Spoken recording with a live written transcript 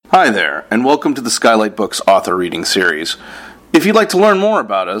Hi there, and welcome to the Skylight Books author reading series. If you'd like to learn more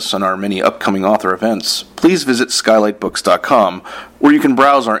about us and our many upcoming author events, please visit skylightbooks.com, where you can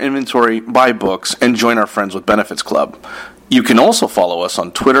browse our inventory, buy books, and join our Friends with Benefits Club. You can also follow us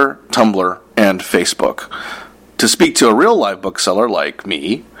on Twitter, Tumblr, and Facebook. To speak to a real live bookseller like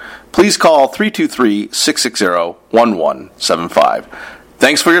me, please call 323-660-1175.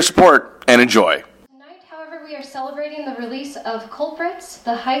 Thanks for your support, and enjoy. We are celebrating the release of Culprits,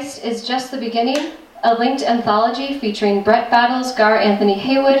 The Heist is Just the Beginning, a linked anthology featuring Brett Battles, Gar Anthony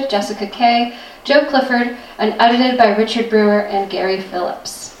Haywood, Jessica Kay, Joe Clifford, and edited by Richard Brewer and Gary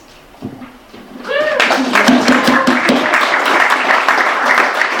Phillips.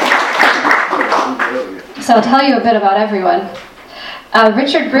 So I'll tell you a bit about everyone.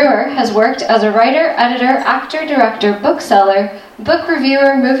 Richard Brewer has worked as a writer, editor, actor, director, bookseller, book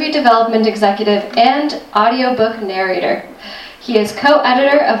reviewer, movie development executive, and audiobook narrator. He is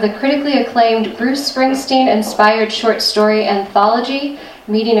co-editor of the critically acclaimed Bruce Springsteen-inspired short story anthology,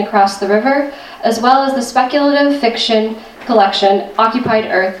 Meeting Across the River, as well as the speculative fiction collection, Occupied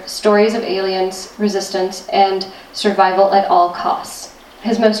Earth, Stories of Aliens, Resistance, and Survival at All Costs.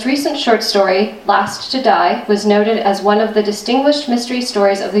 His most recent short story, Last to Die, was noted as one of the distinguished mystery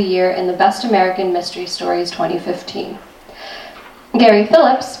stories of the year in the Best American Mystery Stories 2015. Gary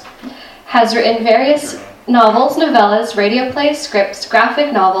Phillips has written various novels, novellas, radio plays, scripts,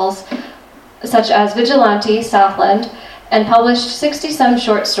 graphic novels, such as Vigilante, Southland, and published 60-some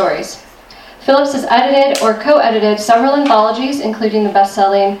short stories. Phillips has edited or co-edited several anthologies, including the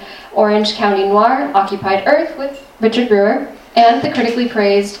best-selling Orange County Noir, Occupied Earth with Richard Brewer, and the critically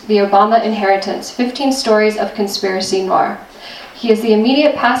praised The Obama Inheritance, 15 Stories of Conspiracy Noir. He is the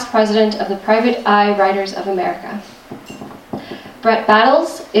immediate past president of the Private Eye Writers of America. Brett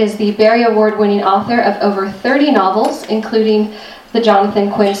Battles is the Barry Award-winning author of over 30 novels, including the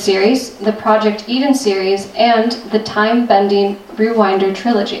Jonathan Quinn series, the Project Eden series, and the time-bending Rewinder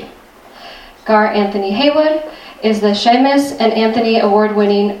trilogy. Gar Anthony Haywood is the Seamus and Anthony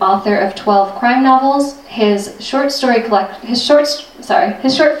Award-winning author of 12 crime novels. His short fiction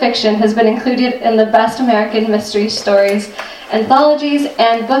has been included in the Best American Mystery Stories anthologies,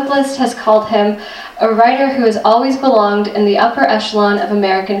 and Booklist has called him a writer who has always belonged in the upper echelon of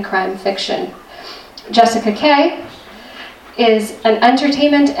American crime fiction. Jessica Kay is an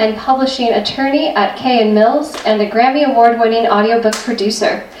entertainment and publishing attorney at Kay & Mills and a Grammy Award-winning audiobook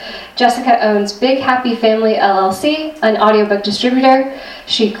producer. Jessica owns Big Happy Family LLC, an audiobook distributor.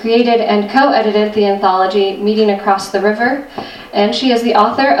 She created and co-edited the anthology Meeting Across the River, and she is the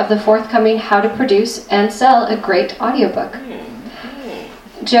author of the forthcoming How to Produce and Sell a Great Audiobook.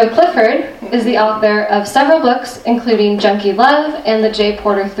 Joe Clifford is the author of several books, including Junkie Love and the J.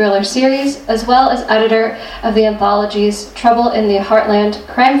 Porter Thriller series, as well as editor of the anthologies Trouble in the Heartland,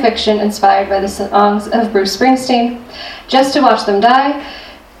 crime fiction inspired by the songs of Bruce Springsteen, Just to Watch Them Die,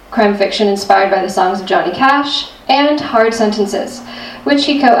 crime fiction inspired by the songs of Johnny Cash, and Hard Sentences, which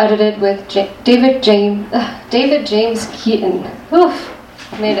he co-edited with David James Keaton. Oof,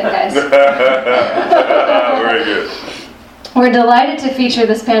 made it, guys. Very good. We're delighted to feature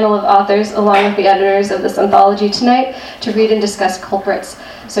this panel of authors along with the editors of this anthology tonight to read and discuss Culprits.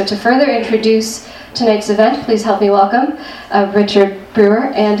 So to further introduce tonight's event, please help me welcome Richard Brewer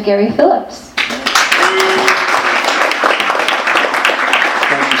and Gary Phillips.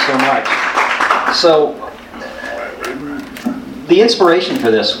 Thank you so much. So the inspiration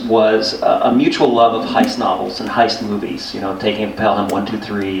for this was a mutual love of heist novels and heist movies, taking Pelham 1, 2,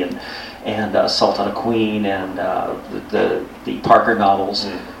 3 and Assault on a Queen and the Parker novels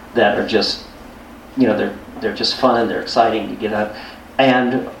that are just, they're just fun, they're exciting to get up.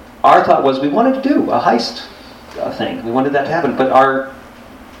 And our thought was we wanted to do a heist thing. We wanted that to happen. But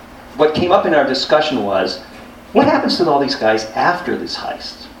what came up in our discussion was, what happens to all these guys after this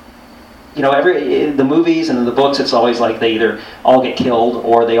heist? The movies and in the books, it's always like they either all get killed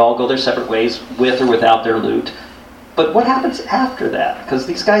or they all go their separate ways with or without their loot. But what happens after that? Because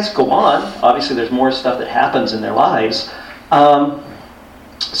these guys go on. Obviously, there's more stuff that happens in their lives.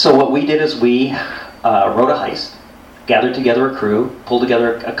 So what we did is we wrote a heist, gathered together a crew, pulled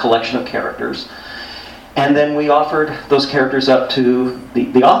together a collection of characters, and then we offered those characters up to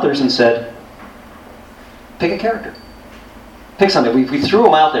the authors and said, pick a character. Pick something. We threw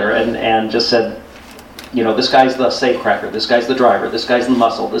them out there and just said, this guy's the safecracker, this guy's the driver, this guy's the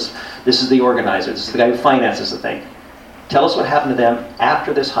muscle, this is the organizer, this is the guy who finances the thing. Tell us what happened to them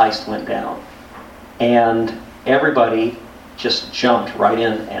after this heist went down. And everybody just jumped right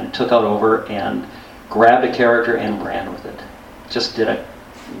in and took out over and grabbed a character and ran with it. Just did it,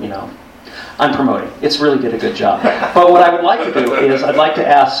 I'm promoting. It's really did a good job. But what I would like to do is I'd like to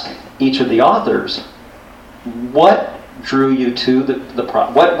ask each of the authors, what drew you to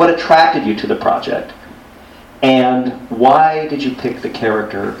what attracted you to the project, and why did you pick the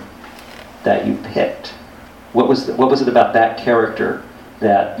character that you picked? What was it about that character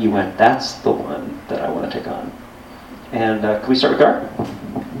that you went, that's the one that I want to take on? And can we start with Gar?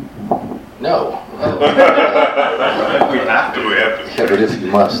 No. We have to. Yeah, but if you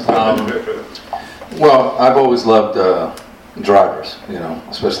must. Well, I've always loved drivers,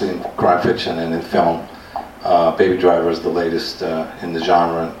 especially in crime fiction and in film. Baby Driver is the latest in the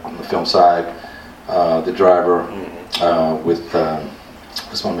genre on the film side. The Driver with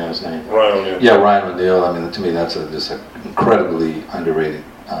what's my man's name? Ryan O'Neal. Yeah, Ryan O'Neal. I mean, to me, that's just an incredibly underrated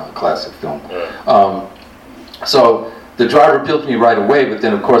classic film. Yeah. So The Driver appealed to me right away, but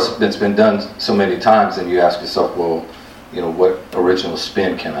then of course it's been done so many times, and you ask yourself, well, what original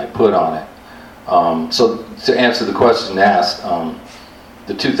spin can I put on it? So to answer the question asked,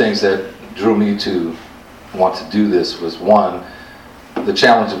 the two things that drew me to want to do this was, one, the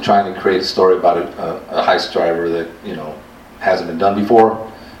challenge of trying to create a story about a heist driver that hasn't been done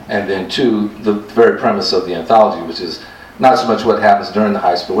before, and then two, the very premise of the anthology, which is not so much what happens during the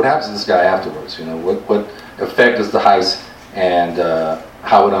heist, but what happens to this guy afterwards. What effect does the heist and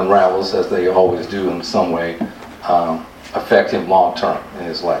how it unravels, as they always do in some way, affect him long term in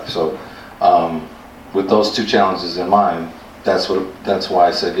his life. So with those two challenges in mind, that's why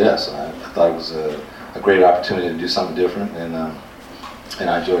I said yes. I thought it was a great opportunity to do something different, and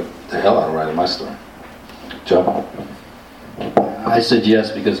I enjoyed the hell out of writing my story. Joe? I said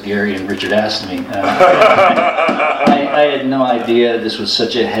yes because Gary and Richard asked me. I had no idea this was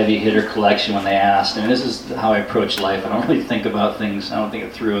such a heavy hitter collection when they asked, and this is how I approach life. I don't really think about things. I don't think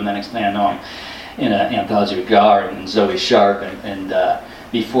it through, and the next thing I know, I'm in an anthology with Gar and Zoe Sharp, and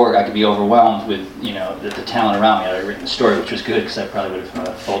before I could be overwhelmed with the talent around me, I'd already written the story, which was good because I probably would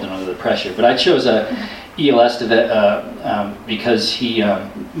have folded under the pressure. But I chose E.L. Estevez because he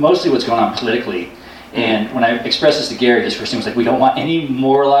mostly what's going on politically. And when I expressed this to Gary, his first thing was like, we don't want any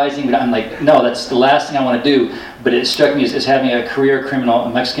moralizing. I'm like, no, that's the last thing I want to do. But it struck me as having a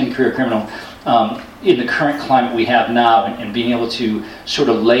Mexican career criminal, in the current climate we have now, and being able to sort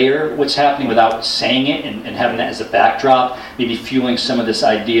of layer what's happening without saying it, and having that as a backdrop, maybe fueling some of this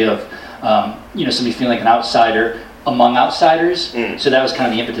idea of, somebody feeling like an outsider among outsiders. So that was kind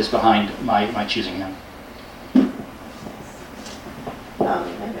of the impetus behind my choosing him.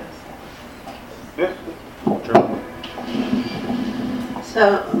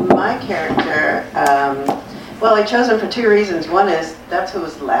 So my character, I chose him for two reasons. One is that's who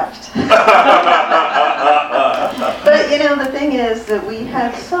was left. But the thing is that we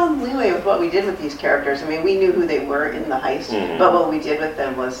had some leeway with what we did with these characters. I mean, we knew who they were in the heist, but what we did with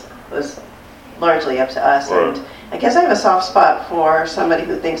them was largely up to us. Right. And I guess I have a soft spot for somebody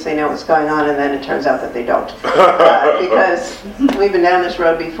who thinks they know what's going on, and then it turns out that they don't. Because we've been down this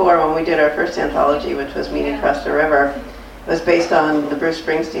road before. When we did our first anthology, which was Meeting Across the River, it was based on the Bruce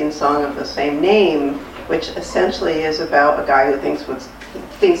Springsteen song of the same name, which essentially is about a guy who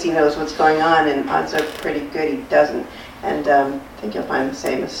thinks he knows what's going on, and odds are pretty good he doesn't. And I think you'll find the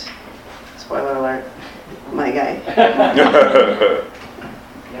same as, spoiler alert, my guy.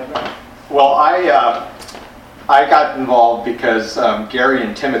 Well, I got involved because Gary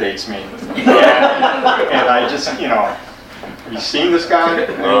intimidates me, and I just, have you seen this guy?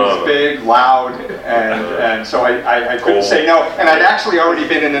 He's big, loud, and so I couldn't say no. And I'd actually already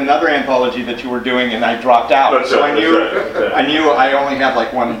been in another anthology that you were doing, and I dropped out. So I knew I only had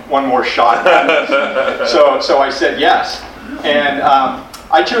like one more shot. So I said yes, and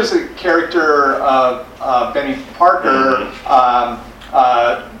I chose the character of Benny Parker.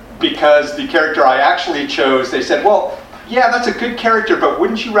 Because the character I actually chose, they said, well, yeah, that's a good character, but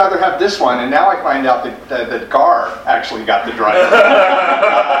wouldn't you rather have this one? And now I find out that Gar actually got the driver.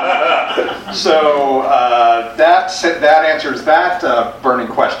 So that answers that burning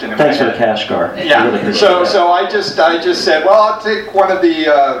question. Thanks for the cash, Gar. Yeah. Really So I just said, well, I'll take one of the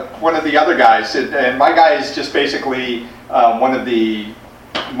other guys, and my guy is just basically one of the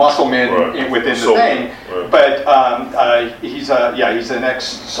muscle men within the thing, but he's an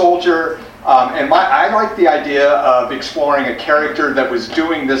ex-soldier, and I like the idea of exploring a character that was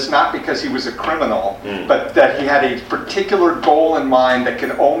doing this not because he was a criminal, but that he had a particular goal in mind that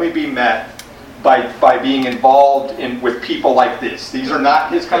can only be met by being involved with people like this. These are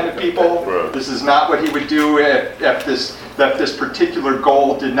not his kind of people. This is not what he would do if this particular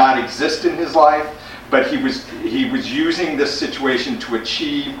goal did not exist in his life. But he was using this situation to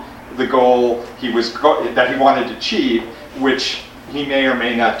achieve the goal that he wanted to achieve, which he may or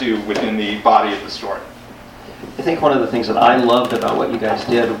may not do within the body of the story. I think one of the things that I loved about what you guys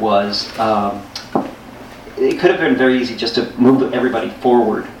did was it could have been very easy just to move everybody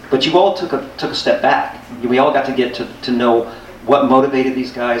forward, but you all took a step back. We all got to get to know what motivated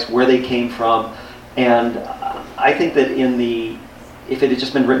these guys, where they came from, and I think that if it had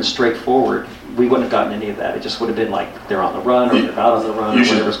just been written straightforward, we wouldn't have gotten any of that. It just would have been like they're on the run or they're not on the run.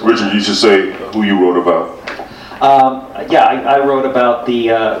 Richard, you should say who you wrote about. I wrote about the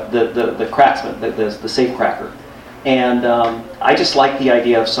cracksman, the safe cracker, and I just like the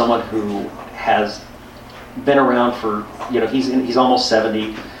idea of someone who has been around for, he's almost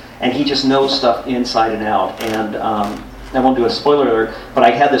 70, and he just knows stuff inside and out. And I won't do a spoiler alert, but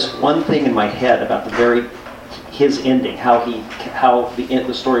I had this one thing in my head about his ending, how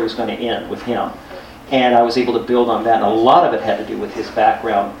the story was going to end with him, and I was able to build on that. And a lot of it had to do with his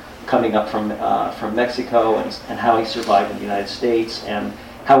background, coming up from Mexico, and how he survived in the United States, and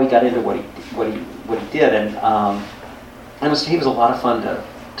how he got into what he did. And he was a lot of fun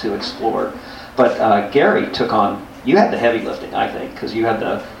to explore. But Gary took on. You had the heavy lifting, I think, because you had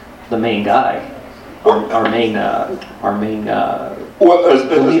the main guy, our main the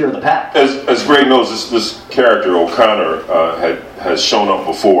leader of the pack. As Greg knows, this character O'Connor has shown up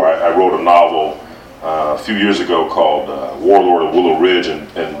before. I wrote a novel a few years ago called Warlord of Willow Ridge, and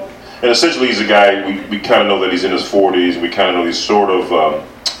essentially he's a guy, we kind of know that he's in his 40s. We kind of know he's sort of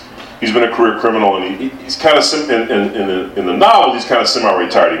he's been a career criminal, and he's kind of in the novel he's kind of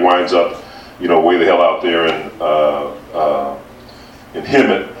semi-retired. He winds up way the hell out there in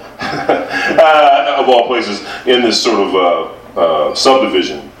Hemet of all places, in this sort of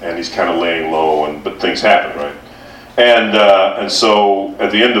subdivision, and he's kind of laying low, but things happen, right? And so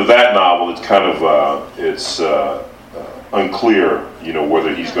at the end of that novel, it's kind of it's unclear,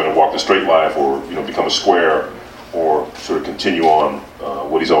 whether he's going to walk the straight life or become a square, or sort of continue on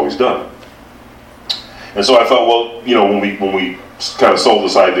what he's always done. And so I thought, well, when we kind of sold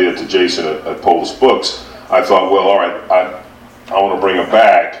this idea to Jason at Polis Books, I thought, well, all right, I want to bring him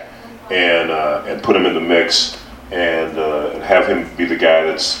back and put him in the mix, and have him be the guy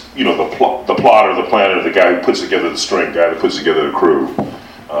that's the plotter, the planner, the guy who puts together the string, guy that puts together the crew,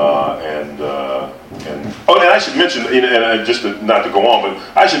 and I should mention, and just not to go on, but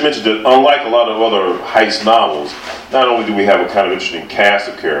I should mention that unlike a lot of other heist novels, not only do we have a kind of interesting cast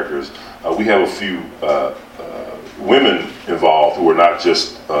of characters, we have a few women involved who are not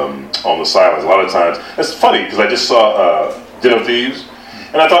just on the sidelines. A lot of times, it's funny because I just saw Den of Thieves,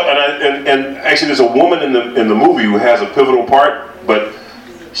 and I thought, and actually, there's a woman in the movie who has a pivotal part, but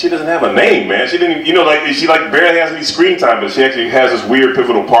she doesn't have a name, man. She didn't, she barely has any screen time, but she actually has this weird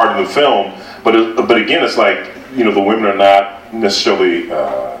pivotal part in the film. But again, it's like the women are not necessarily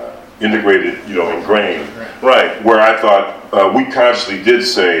integrated, ingrained, right? Where I thought we consciously did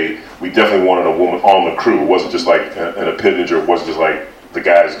say we definitely wanted a woman on the crew. It wasn't just like an appendage, or it wasn't just like the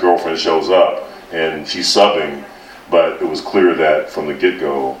guy's girlfriend shows up and she's subbing. But it was clear that from the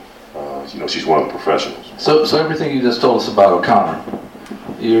get-go, she's one of the professionals. So everything you just told us about O'Connor,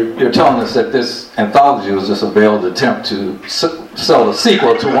 you're telling us that this anthology was just a veiled attempt to sell a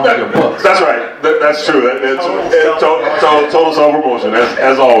sequel to one of your books. That's right. That's true. Total self-promotion,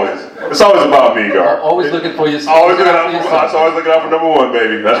 as always. It's always about me, Gar. Always looking for yourself. Always looking out for number one,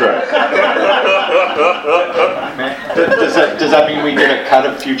 baby. That's right. Does that mean we get a cut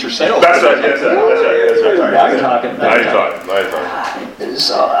of future sales? That's right. That's right. Now you're talking. Now you're talking.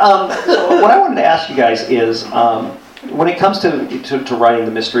 So what I wanted to ask you guys is, when it comes to writing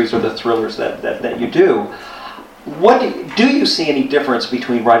the mysteries or the thrillers that you do, do you see any difference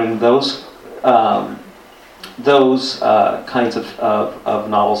between writing those kinds of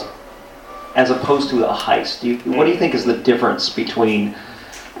novels as opposed to a heist? What do you think is the difference between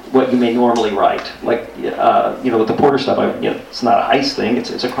what you may normally write, like with the Porter stuff? It's not a heist thing;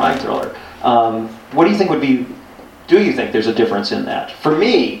 it's a crime thriller. What do you think would be? Do you think there's a difference in that? For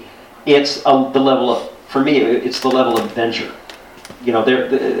me, it's the level of. For me, it's the level of adventure.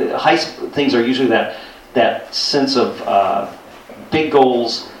 The heist things are usually that sense of big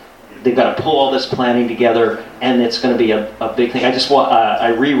goals. They've got to pull all this planning together, and it's going to be a big thing. I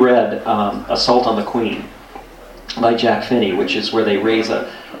reread Assault on the Queen by Jack Finney, which is where they raise a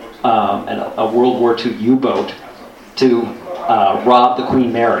World War II U-boat to rob the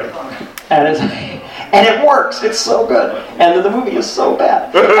Queen Mary, and it works. It's so good, and then the movie is so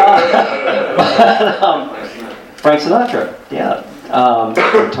bad. Frank Sinatra, yeah.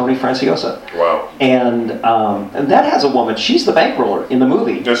 Tony Franciosa. Wow. And that has a woman. She's the bankroller in the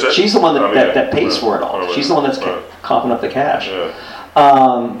movie. She's the one that pays for it all. She's the one that's coughing up the cash. Yeah.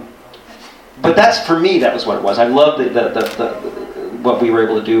 But that's, for me, that was what it was. I loved what we were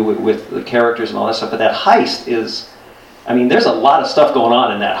able to do with the characters and all that stuff. But that heist is, I mean, there's a lot of stuff going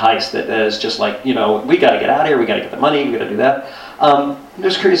on in that heist that is just like, we got to get out of here, we got to get the money, we got to do that. I'm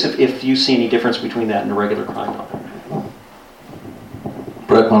just curious if you see any difference between that and a regular crime novel.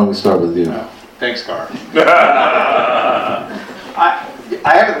 Brett, why don't we start with you? Thanks, Gar.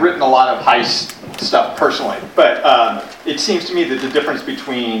 I haven't written a lot of heist stuff personally, but it seems to me that the difference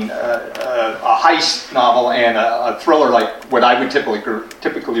between a heist novel and a thriller, like what I would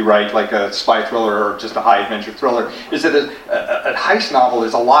typically write, like a spy thriller or just a high adventure thriller, is that a heist novel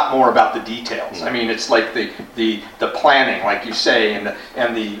is a lot more about the details. I mean, it's like the planning, like you say,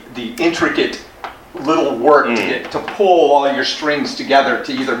 and the intricate little work to pull all your strings together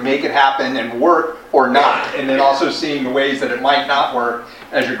to either make it happen and work or not, and then also seeing the ways that it might not work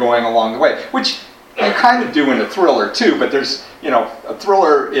as you're going along the way, which I kind of do in a thriller too. But there's, a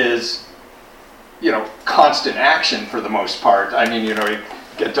thriller is, constant action for the most part. I mean, you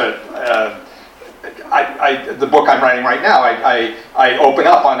get to the book I'm writing right now. I open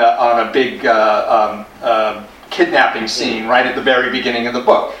up on a big kidnapping scene right at the very beginning of the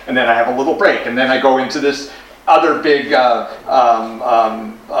book, and then I have a little break, and then I go into this other big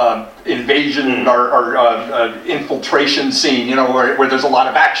invasion or infiltration scene, where there's a lot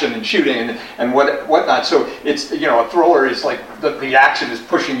of action and shooting and whatnot. So it's, a thriller is like the action is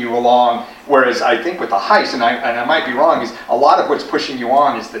pushing you along, whereas I think with the heist, and I might be wrong, is a lot of what's pushing you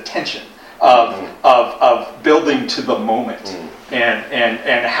on is the tension of building to the moment.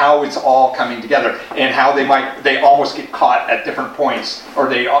 And how it's all coming together, and how they almost get caught at different points, or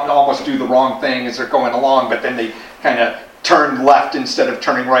they almost do the wrong thing as they're going along, but then they kind of turn left instead of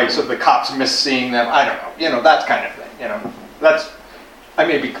turning right, so the cops miss seeing them. I don't know, that kind of thing. I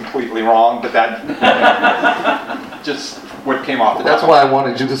may be completely wrong, but that just what came off the top. That's why I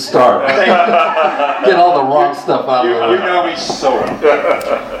wanted you to start. Get all the wrong stuff out of You know me so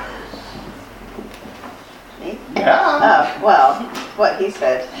well. Yeah. Well, what he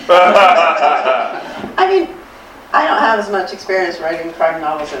said. I mean, I don't have as much experience writing crime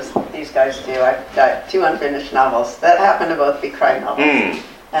novels as these guys do. I've got 2 unfinished novels that happen to both be crime novels.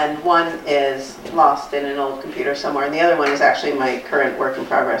 And one is lost in an old computer somewhere, and the other one is actually my current work in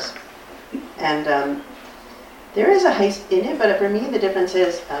progress. And there is a heist in it, but for me the difference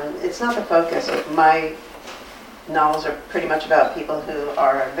is it's not the focus. My novels are pretty much about people who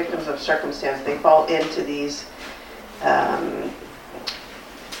are victims of circumstance. They fall into these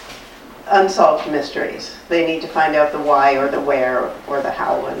unsolved mysteries. They need to find out the why or the where or the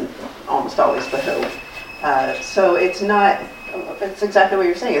how, and almost always the who. So it's exactly what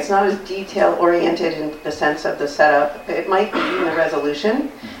you're saying. It's not as detail oriented in the sense of the setup. It might be in the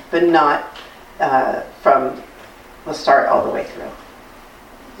resolution, but not from the start all the way through.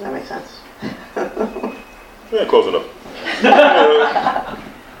 Does that make sense? Yeah, close enough.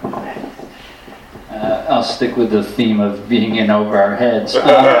 I'll stick with the theme of being in over our heads. The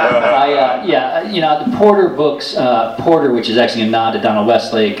Porter books, Porter, which is actually a nod to Donald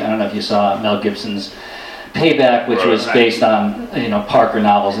Westlake. I don't know if you saw Mel Gibson's Payback, which was based on Parker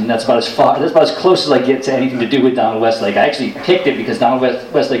novels, and that's about as close as I get to anything to do with Donald Westlake. I actually picked it because Donald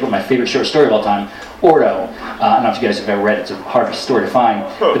Westlake wrote my favorite short story of all time, Ordo. I don't know if you guys have ever read it. It's a hard story to find,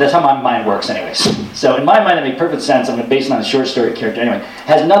 but that's how my mind works anyways. So in my mind it makes perfect sense. I'm based on a short story character anyway. It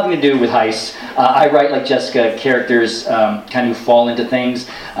has nothing to do with heists. I write, like Jessica, characters kind of fall into things,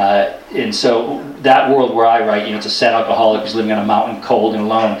 and so that world where I write, it's a sad alcoholic who's living on a mountain, cold and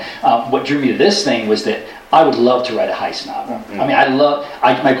alone. What drew me to this thing was that I would love to write a heist novel. I mean,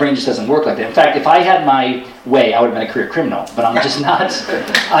 my brain just doesn't work like that. In fact, if I had my way, I would have been a career criminal, but I'm just not.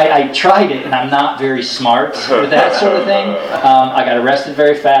 I tried it, and I'm not very smart with that sort of thing. I got arrested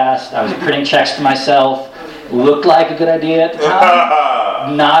very fast. I was printing checks to myself. Looked like a good idea at the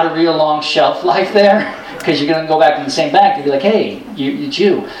time. Not a real long shelf life there, because you're going to go back to the same bank and be like, hey, it's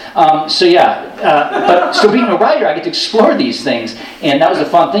you. But being a writer, I get to explore these things, and that was the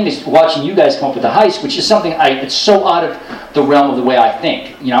fun thing, is watching you guys come up with the heist, which is something it's so out of the realm of the way I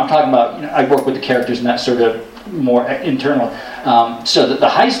think. I'm talking about, I work with the characters and that sort of more internal. So the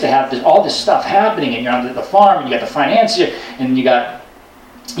heist, to have all this stuff happening, and you're on the farm, and you got the financier, and you got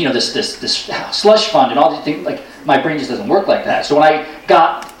this slush fund and all these things. Like, my brain just doesn't work like that. So when I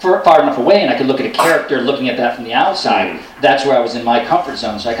got far enough away and I could look at a character looking at that from the outside, that's where I was in my comfort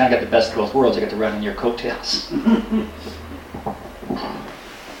zone. So I kind of got the best of both worlds. I got to run in your coattails.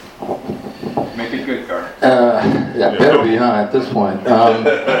 Make it good, Gar. Better be, huh, at this point.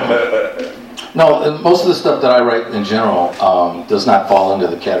 No, most of the stuff that I write in general does not fall into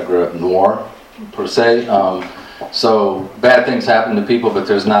the category of noir, per se. So bad things happen to people, but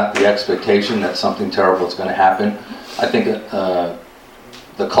there's not the expectation that something terrible is going to happen. I think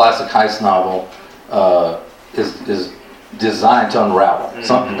the classic heist novel is designed to unravel.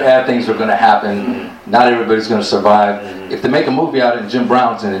 Some bad things are going to happen. Not everybody's going to survive. If they make a movie out of it and Jim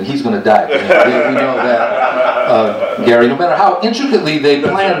Brown's in it, he's going to die. We know that, Gary. No matter how intricately they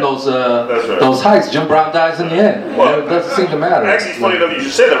plan those those heists, Jim Brown dies in the end. It doesn't seem to matter. Actually, it's funny enough you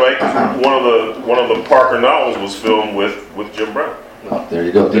should say that, right? 'Cause one of the Parker novels was filmed with Jim Brown. Oh, there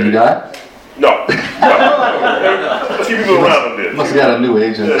you go. Did he die? No. A few people around him did. Must have got a new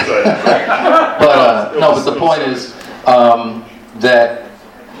agent. That's right. But the point is that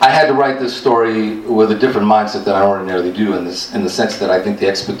I had to write this story with a different mindset than I ordinarily do, in the sense that I think the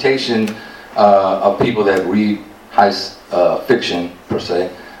expectation of people that read heist fiction, per se,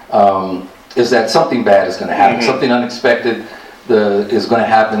 is that something bad is going to happen, something unexpected is going to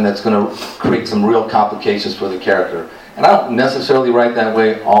happen that's going to create some real complications for the character. And I don't necessarily write that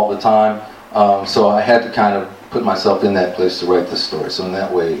way all the time, so I had to kind of put myself in that place to write this story. So in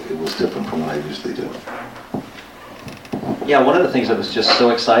that way, it was different from what I usually do. Yeah, one of the things that was just so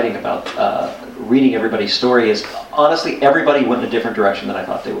exciting about reading everybody's story is, honestly, everybody went in a different direction than I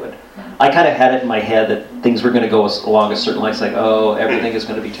thought they would. I kind of had it in my head that things were going to go along a certain line. It's like, oh, everything is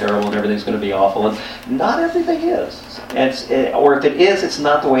going to be terrible and everything's going to be awful, and not everything is. Or if it is, it's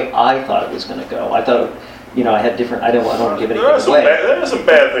not the way I thought it was going to go. I thought, I had different. I don't want to give anything away. There are some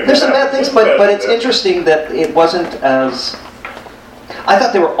bad things. There's some bad things, but it's interesting that it wasn't as. I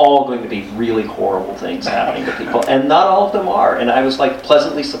thought they were all going to be really horrible things happening to people, and not all of them are. And I was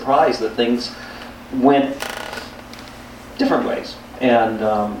pleasantly surprised that things went different ways. And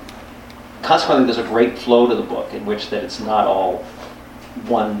consequently, there's a great flow to the book in which that it's not all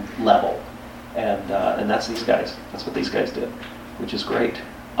one level. And that's these guys. That's what these guys did, which is great.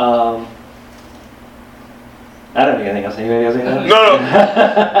 I don't know anything else. Anybody else? No.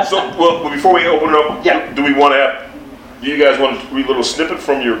 So, before we open it up, do we want to? Do you guys want to read a little snippet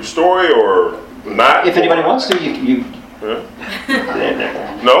from your story, or not? If anybody wants to, you.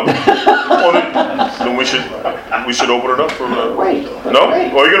 No. Well, then we should open it up for. Wait. No.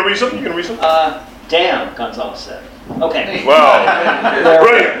 Wait. Well, you gonna read something? Damn, Gonzalez said. Okay. Wow.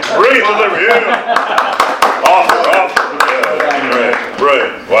 Brilliant delivery. Yeah. Awesome. Yeah.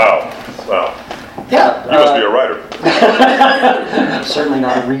 Brilliant. Wow. Yeah. You must be a writer. Certainly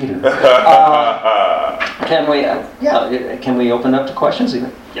not a reader. Can we open up to questions?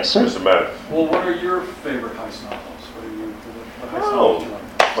 Yes, sir. Mr. Matt. Well, what are your favorite heist novels? What heist novels do you like?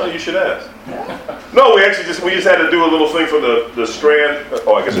 Well, you should ask. No, we just had to do a little thing for the Strand.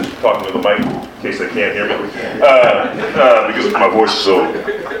 Oh, I guess I'm talking to the mic in case they can't hear me because my voice is so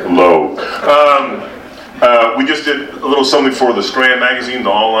low. We just did a little something for the Strand magazine, the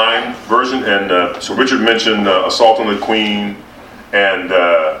online version, and so Richard mentioned Assault on the Queen and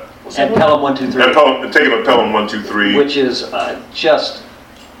Pelham 1, 2, 3. And taking a Pelham 1, 2, 3, which is just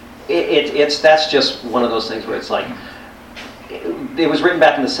that's just one of those things where it's like it was written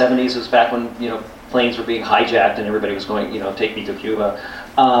back in the 70s. It was back when planes were being hijacked and everybody was going take me to Cuba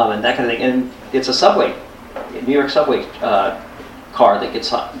and that kind of thing. And it's a subway, New York subway. Car that gets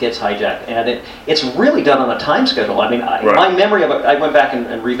hijacked, and it's really done on a time schedule. I mean, my memory of it, I went back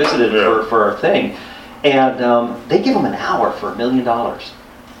and revisited it for a thing, and they give them an hour for $1 million.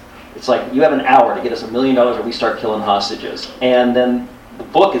 It's like, you have an hour to get us $1 million or we start killing hostages. And then the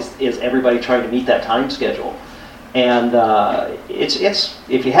book is everybody trying to meet that time schedule. And it's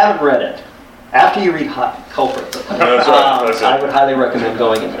if you haven't read it, after you read Culprit, I would highly recommend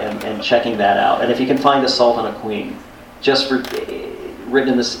going and checking that out. And if you can find Assault on a Queen,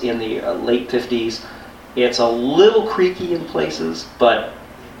 written in the late 50s, it's a little creaky in places, but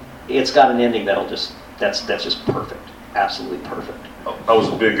it's got an ending that's just perfect, absolutely perfect. I was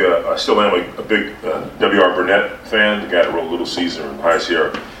a big, I still am a big W.R. Burnett fan, the guy that wrote Little Caesar and High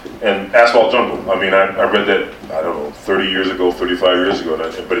Sierra, and Asphalt Jungle. I mean, I read that, 30 years ago, 35 years ago,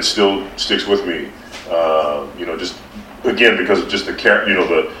 but it still sticks with me. Just again because of just the character.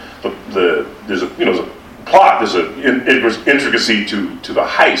 There's a plot. There's an intricacy to the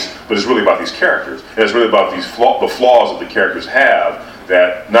heist, but it's really about these characters, and it's really about the flaws that the characters have.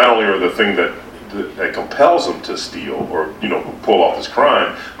 That not only are the thing that compels them to steal or pull off this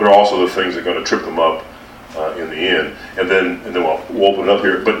crime, but are also the things that are going to trip them up in the end. And then we'll open it up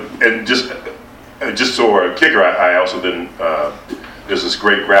here. But just so a kicker, I also didn't. There's this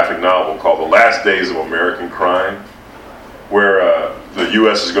great graphic novel called The Last Days of American Crime, where the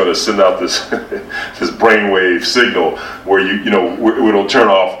U.S. is going to send out this this brainwave signal where it'll turn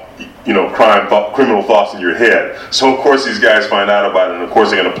off criminal thoughts in your head. So of course these guys find out about it, and of course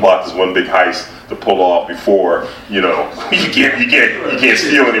they're going to plot this one big heist to pull off before you can't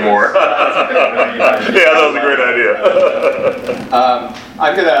steal anymore. Yeah, that was a great idea.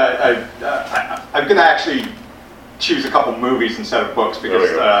 I'm gonna actually choose a couple movies instead of books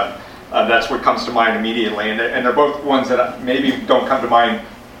because that's what comes to mind immediately, and they're both ones that maybe don't come to mind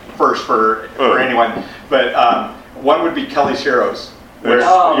first for anyone. But one would be Kelly's Heroes. One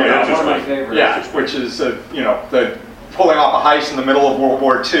of my favorites. Yeah, which is the pulling off a heist in the middle of World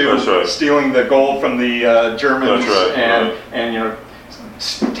War II, stealing the gold from the Germans, and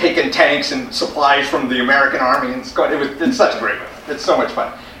taking tanks and supplies from the American army. And it's such a great movie. It's so much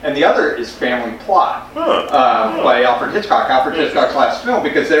fun. And the other is Family Plot by Alfred Hitchcock. Alfred Hitchcock's last film,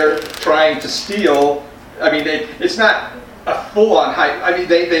 because they're trying to steal. I mean, it's not a full-on heist. I mean,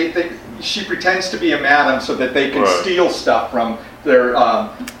 she pretends to be a madam so that they can steal stuff from their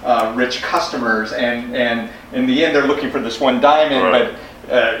rich customers, and in the end they're looking for this one diamond, but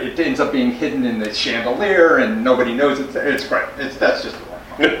it ends up being hidden in the chandelier, and nobody knows it. It's great. That's just a lot of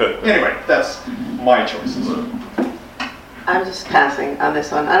fun. Anyway, that's my choices. I'm just passing on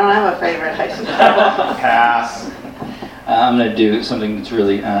this one. I don't have a favorite heist novel. Pass. I'm going to do something that's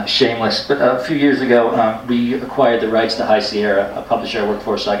really shameless. But a few years ago, we acquired the rights to High Sierra, a publisher I worked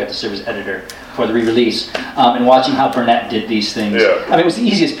for, so I got to serve as editor for the re-release. And watching how Burnett did these things, I mean, it was the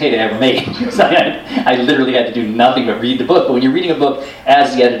easiest pay to ever make. I literally had to do nothing but read the book. But when you're reading a book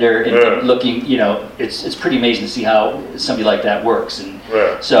as the editor and looking, it's pretty amazing to see how somebody like that works. And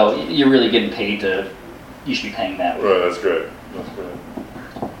so you're really getting paid you should be paying that. Right, that's great.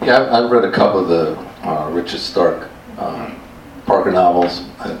 Yeah, I've read a couple of the Richard Stark Parker novels.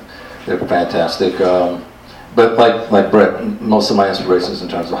 They're fantastic. But like Brett, most of my inspirations in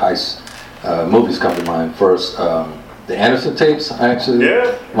terms of heist movies come to mind. First, the Anderson tapes, actually.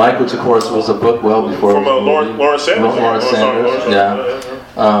 Yeah. Mike, which of course was a book well before. From Lawrence Sanders. Lawrence Sanders. Yeah.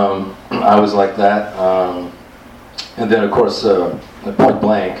 I was like that. And then of course, Point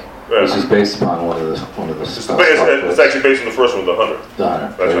Blank. Which is based upon one of the. It's actually based on the first one, The Hunter. The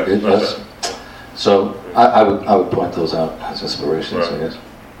Hunter. That's right. Yes. So I would point those out as inspirations, I guess.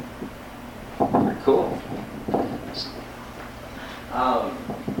 Cool.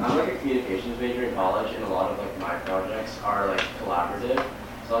 I'm like a communications major in college, and a lot of like my projects are like collaborative.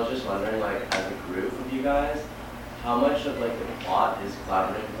 So I was just wondering, like, as a group of you guys, how much of like the plot is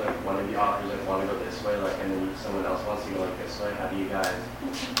collaborative? If like one of the authors like want to go this way, like, and then someone else wants to go like this way. How do you guys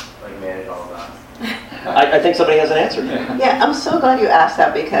like manage all of that? I think somebody has an answer. Yeah, I'm so glad you asked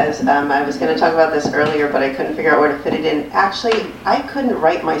that, because I was going to talk about this earlier, but I couldn't figure out where to fit it in. Actually, I couldn't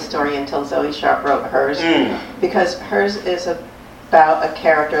write my story until Zoe Sharp wrote hers, because hers is about a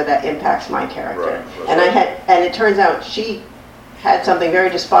character that impacts my character, and it turns out she had something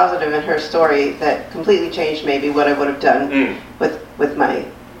very dispositive in her story that completely changed maybe what I would have done with my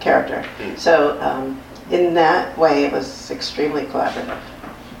character. So in that way, it was extremely collaborative.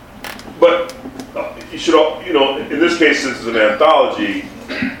 But you should, in this case, since it's an anthology,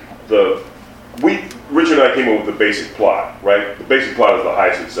 Richard and I came up with the basic plot, right? The basic plot is the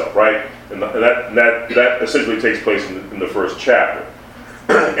heist itself, right? And that essentially takes place in the first chapter.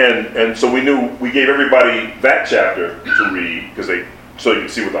 And so we gave everybody that chapter to read so you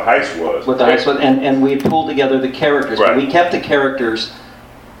could see what the heist was. What the heist was, and we pulled together the characters. Right. We kept the characters.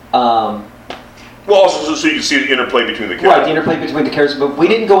 Well, also so you can see the interplay between the characters. Right, the interplay between the characters, but we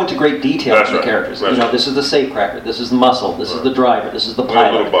didn't go into great detail with the characters. That's this is the safecracker, this is the muscle, this is the driver, this is the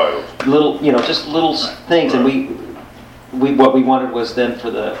pilot. Just little things, and what we wanted was then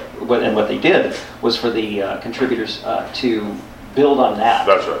what they did was for the contributors to build on that.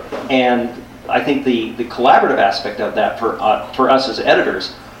 That's right. And I think the collaborative aspect of that for us as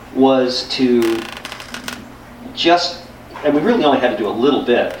editors was to and we really only had to do a little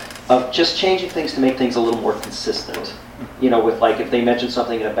bit of just changing things to make things a little more consistent. With like if they mentioned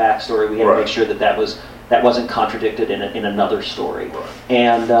something in a backstory, we had to make sure that wasn't contradicted in another story. Right.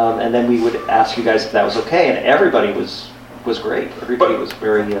 And then we would ask you guys if that was okay, and everybody was great. Everybody was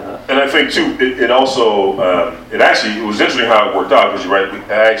very. And I think too, it also it was interesting how it worked out, because you're right.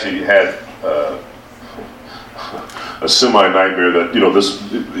 I actually had a semi-nightmare that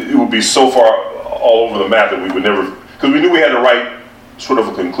it would be so far all over the map that we would never, because we knew we had to write sort of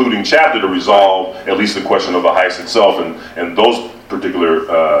a concluding chapter to resolve at least the question of the heist itself and those particular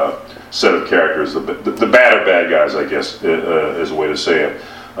set of characters, the bad guys, I guess, is a way to say it.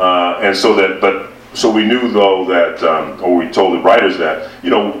 So we knew though that, or we told the writers that,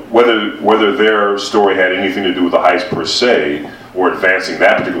 whether their story had anything to do with the heist per se or advancing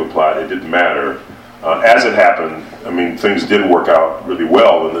that particular plot, it didn't matter. As it happened, I mean, things did work out really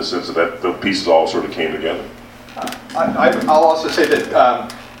well in the sense that the pieces all sort of came together. I'll also say that,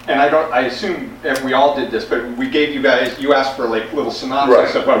 and I assume that we all did this, but we gave you guys, you asked for like little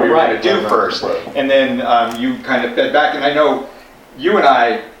synopsis of what we were going to do first, and then you kind of fed back, and I know you and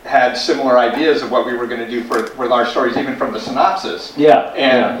I had similar ideas of what we were going to do for our stories, even from the synopsis. Yeah.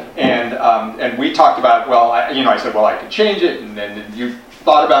 And we talked about, well, I said, well, I could change it, and then you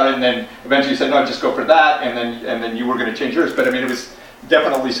thought about it, and then eventually you said, no, just go for that, and then you were going to change yours. But I mean, it was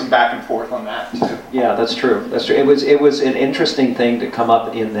definitely some back and forth on that too. Yeah, that's true. That's true. It was an interesting thing to come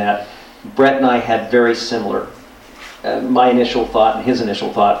up in that Brett and I had very similar. My initial thought and his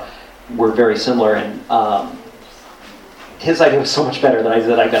initial thought were very similar, and his idea was so much better that I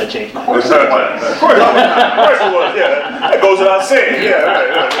said I got to change mine. Of course it was. Yeah, that goes without saying.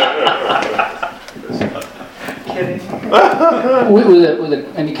 Yeah, Kidding.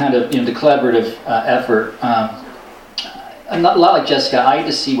 with any kind of the collaborative effort. A lot like Jessica, I had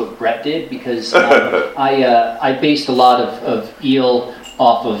to see what Brett did because I based a lot of Eel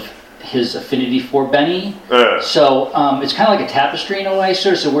off of his affinity for Benny. So it's kind of like a tapestry in a way,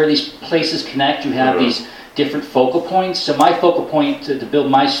 sir. So where these places connect, you have these different focal points. So my focal point to build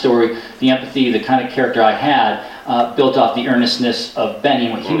my story, the empathy, the kind of character I had, built off the earnestness of Benny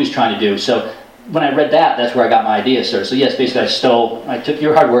and what he was trying to do. So when I read that, that's where I got my idea, sir. So yes, basically I took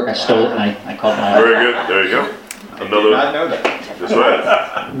your hard work, I stole it, and I called my own. Very good. There you go. Another. I did not know that. That's right.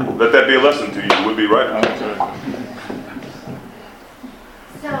 Let that be a lesson to you. You would be right.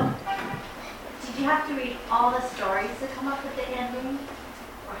 So, did you have to read all the stories to come up with the ending?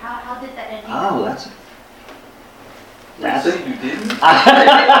 Or how did the ending Oh, that's... You didn't?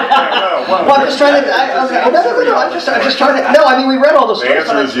 Well, I'm just trying to... No, I'm just trying to... No, I mean, we read all those stories.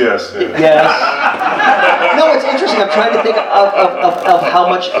 The answer is yes. Yes. No, it's interesting. I'm trying to think of how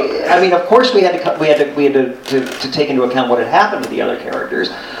much... I mean, of course, we had to take into account what had happened to the other characters.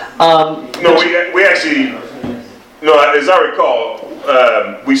 No, we actually... No, as I recall,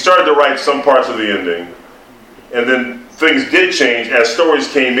 we started to write some parts of the ending, and then things did change as stories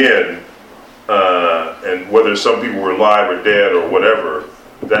came in. And whether some people were alive or dead or whatever,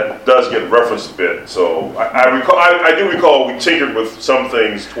 that does get referenced a bit. So I do recall we tinkered with some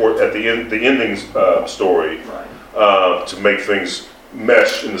things at the ending story to make things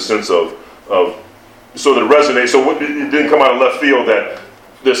mesh in the sense of so that it resonates. So it didn't come out of left field that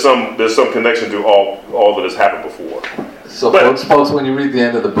there's some connection to all that has happened before. So folks, when you read the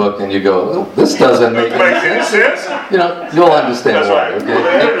end of the book and you go, oh, this doesn't make any sense, you'll understand why. Right.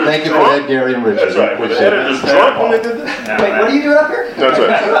 Okay? Thank you for that, Gary and Richard. That's right. Were the editors drunk when they did that? Wait, what are you doing up here? That's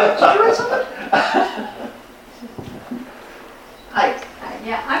right. Did you write something? Hi.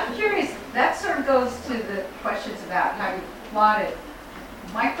 Yeah, I'm curious. That sort of goes to the questions about how you plot it.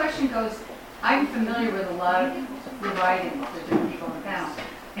 My question goes, I'm familiar with a lot of your writing with different people in town,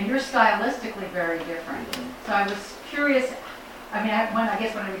 and you're stylistically very different. So I was curious. I mean, I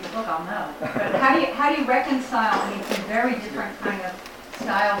guess when I read the book, I'll know. But how do you reconcile some very different kind of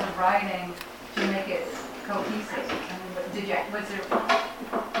styles of writing to make it cohesive?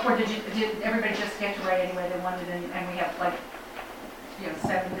 I mean, did everybody just get to write any way they wanted, and we have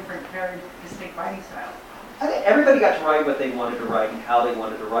 7 different very distinct writing styles? I think everybody got to write what they wanted to write and how they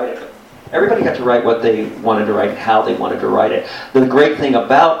wanted to write it. But everybody got to write what they wanted to write and how they wanted to write it. The great thing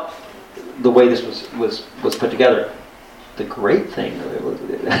about the way this was put together, the great thing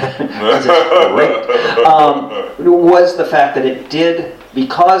was the fact that it did,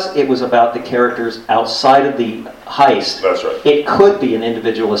 because it was about the characters outside of the heist. That's right. It could be an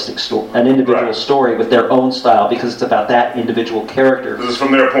individualistic story with their own style because it's about that individual character. This is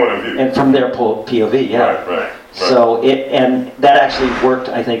from their point of view. And from their POV, yeah. Right. So and that actually worked,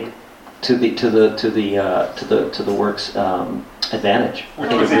 I think, to the work's advantage.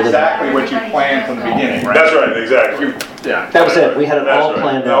 Which was exactly what you planned from the beginning, right? That's right, exactly. That was it. We had it all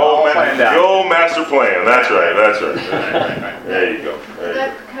planned out. The old master plan. That's right. There you go.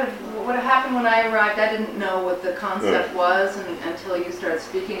 What happened when I arrived, I didn't know what the concept was until you started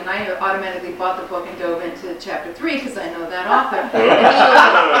speaking, and I automatically bought the book and dove into chapter 3 because I know that author. I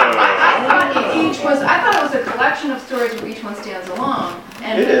thought it was a collection of stories where each one stands alone.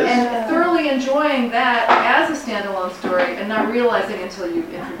 It is. And thoroughly enjoying that as a standalone story and not realizing until you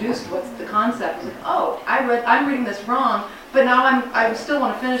introduced what's the concept. I was like, oh, I'm reading this wrong, but now I still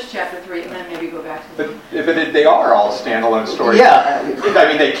want to finish chapter 3 and then maybe go back to the But they are all standalone stories. Yeah. I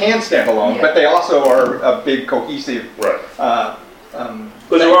mean, they can stand alone, but they also are a big cohesive. Right.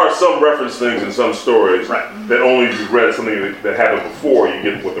 But there are some reference things in some stories that only if you've read something that happened before you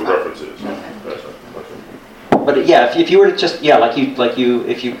get what the reference is. Okay. That's right. But yeah, if you were to just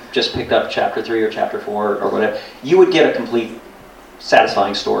if you just picked up chapter 3 or chapter 4 or whatever, you would get a complete,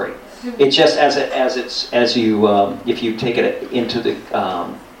 satisfying story. It's just if you take it into the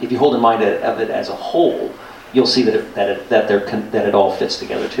if you hold in mind of it as a whole, you'll see that it all fits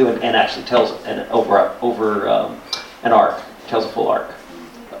together too, and actually tells an arc, tells a full arc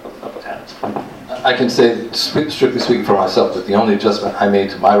of what's happening. I can say, strictly speaking for myself, that the only adjustment I made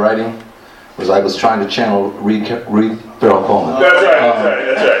to my writing was I was trying to channel Reed Farrell Coleman. That's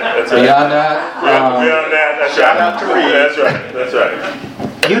right. Beyond that, that's shout out to Reed. That's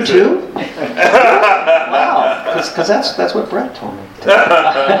right. You too? Wow, because that's what Brett told me.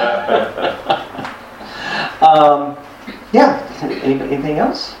 Yeah. Anything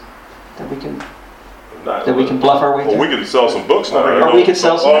else that we can bluff our way through? Well, we can sell some books now. Or we could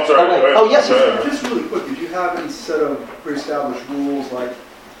sell some. I'm sorry. Yes. Just really quick, did you have any set of pre-established rules, like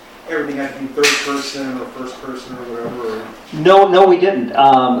everything had to be third person or first person or whatever? Or? No, we didn't.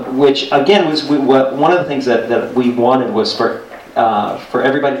 Which again was one of the things that we wanted was for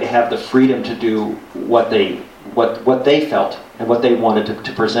everybody to have the freedom to do what they felt and what they wanted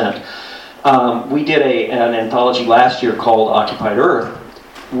to present. We did an anthology last year called Occupied Earth,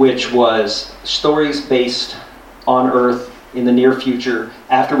 which was stories based on Earth in the near future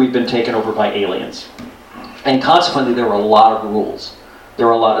after we've been taken over by aliens. And consequently, there were a lot of rules. There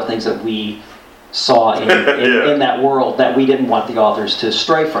were a lot of things that we saw in that world that we didn't want the authors to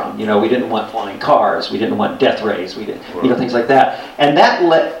stray from. You know, we didn't want flying cars, we didn't want death rays, we didn't, things like that. And that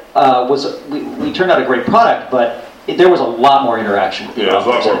we turned out a great product, but there was a lot more interaction. Yeah, there was a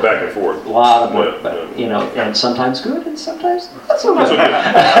lot more back and forth. A lot of more, and sometimes good, and sometimes not so good.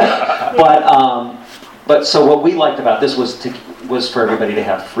 But so what we liked about this was for everybody to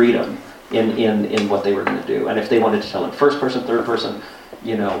have freedom in what they were going to do, and if they wanted to tell in first person, third person,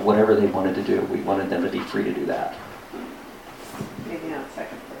 whatever they wanted to do, we wanted them to be free to do that. Maybe not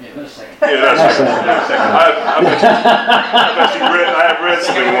second person. Yeah, that's second. I have read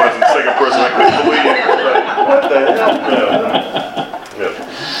some good ones in second person. I couldn't believe it. What the hell?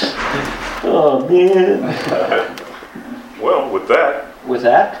 Oh man. Well, with that,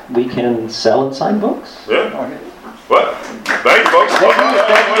 we can sell and sign books. Yeah. What? Thank you, folks.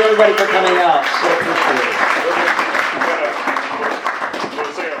 Thank you everybody for coming out. So appreciate it.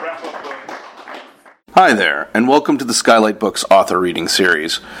 Hi there, and welcome to the Skylight Books author reading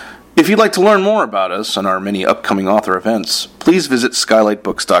series. If you'd like to learn more about us and our many upcoming author events, please visit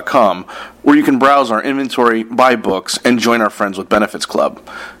skylightbooks.com, where you can browse our inventory, buy books, and join our Friends with Benefits Club.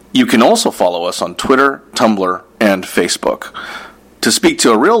 You can also follow us on Twitter, Tumblr, and Facebook. To speak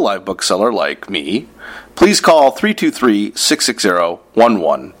to a real live bookseller like me, please call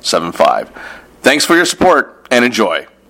 323-660-1175. Thanks for your support, and enjoy.